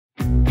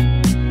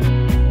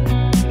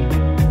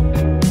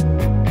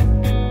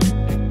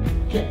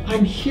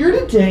I'm here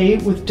today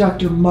with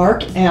Dr.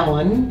 Mark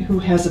Allen, who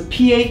has a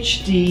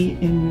PhD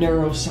in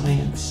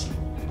neuroscience.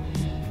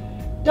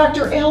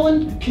 Dr.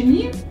 Allen, can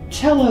you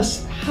tell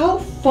us how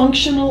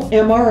functional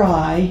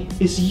MRI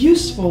is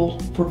useful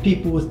for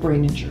people with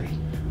brain injury?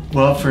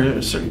 Well,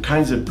 for certain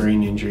kinds of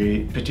brain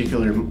injury,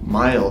 particularly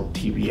mild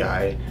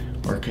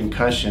TBI or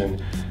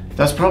concussion,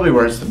 that's probably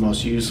where it's the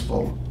most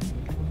useful.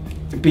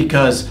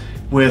 Because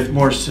with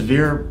more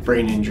severe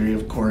brain injury,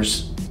 of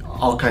course,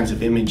 all kinds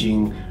of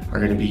imaging are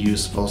going to be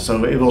useful.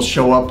 So it will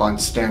show up on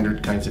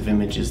standard kinds of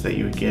images that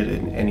you would get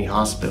in any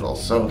hospital.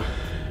 So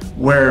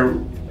where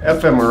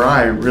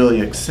fMRI really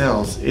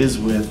excels is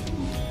with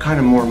kind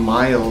of more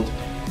mild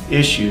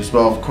issues.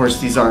 Well, of course,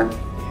 these aren't,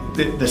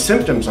 the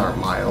symptoms aren't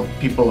mild.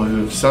 People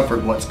who've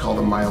suffered what's called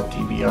a mild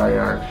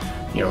TBI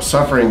are,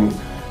 suffering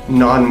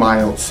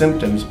non-mild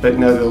symptoms, but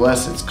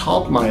nevertheless it's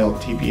called mild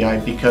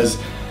TBI because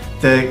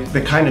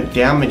the kind of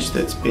damage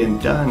that's been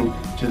done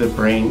to the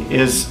brain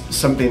is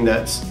something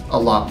that's a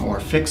lot more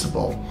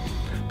fixable.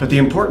 But the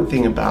important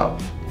thing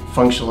about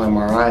functional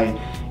MRI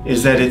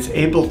is that it's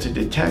able to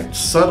detect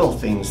subtle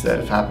things that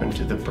have happened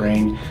to the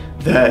brain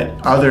that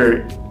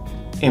other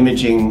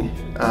imaging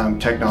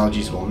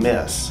technologies will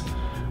miss.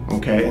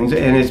 Okay, and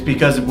it's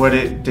because what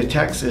it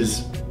detects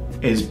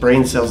is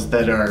brain cells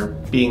that are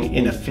being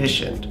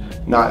inefficient.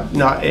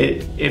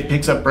 It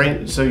picks up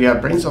brain, so you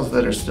have brain cells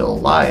that are still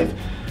alive,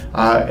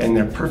 and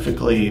they're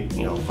perfectly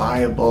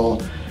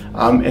viable,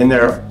 and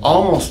they're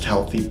almost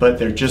healthy, but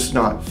they're just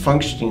not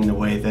functioning the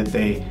way that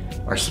they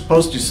are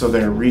supposed to, so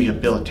they're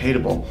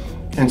rehabilitatable.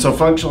 And so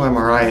functional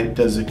MRI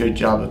does a good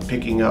job of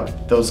picking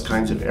up those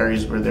kinds of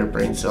areas where there are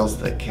brain cells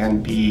that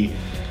can be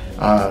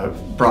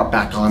brought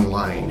back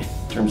online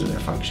in terms of their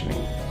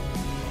functioning.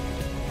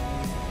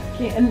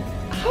 Okay, and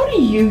how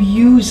do you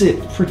use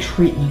it for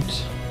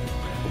treatment?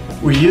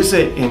 We use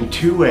it in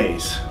two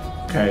ways.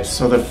 Okay,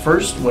 so the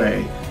first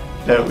way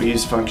that we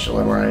use functional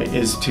MRI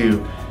is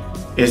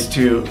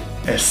to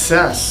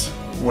assess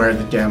where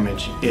the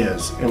damage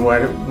is. And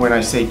when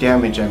I say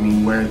damage, I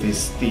mean where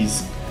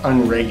these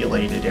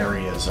unregulated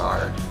areas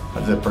are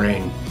of the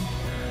brain.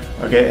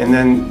 Okay, and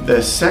then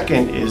the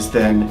second is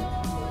then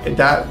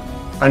that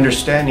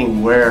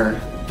understanding where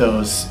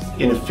those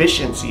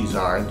inefficiencies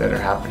are that are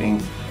happening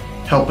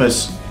help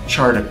us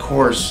chart a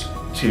course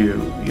to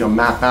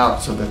map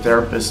out so the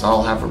therapists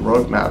all have a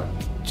roadmap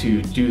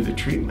to do the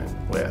treatment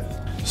with.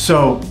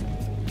 So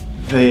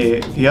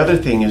the other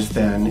thing is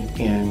then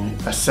in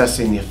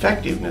assessing the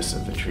effectiveness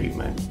of the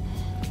treatment.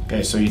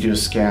 Okay, so you do a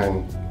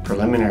scan,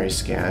 preliminary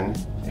scan,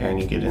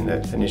 and you get in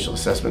that initial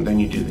assessment, then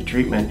you do the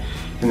treatment,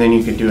 and then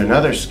you can do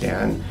another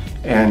scan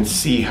and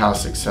see how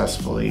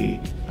successfully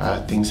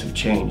things have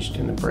changed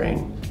in the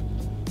brain.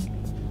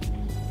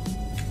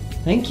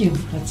 Thank you.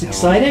 That's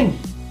exciting.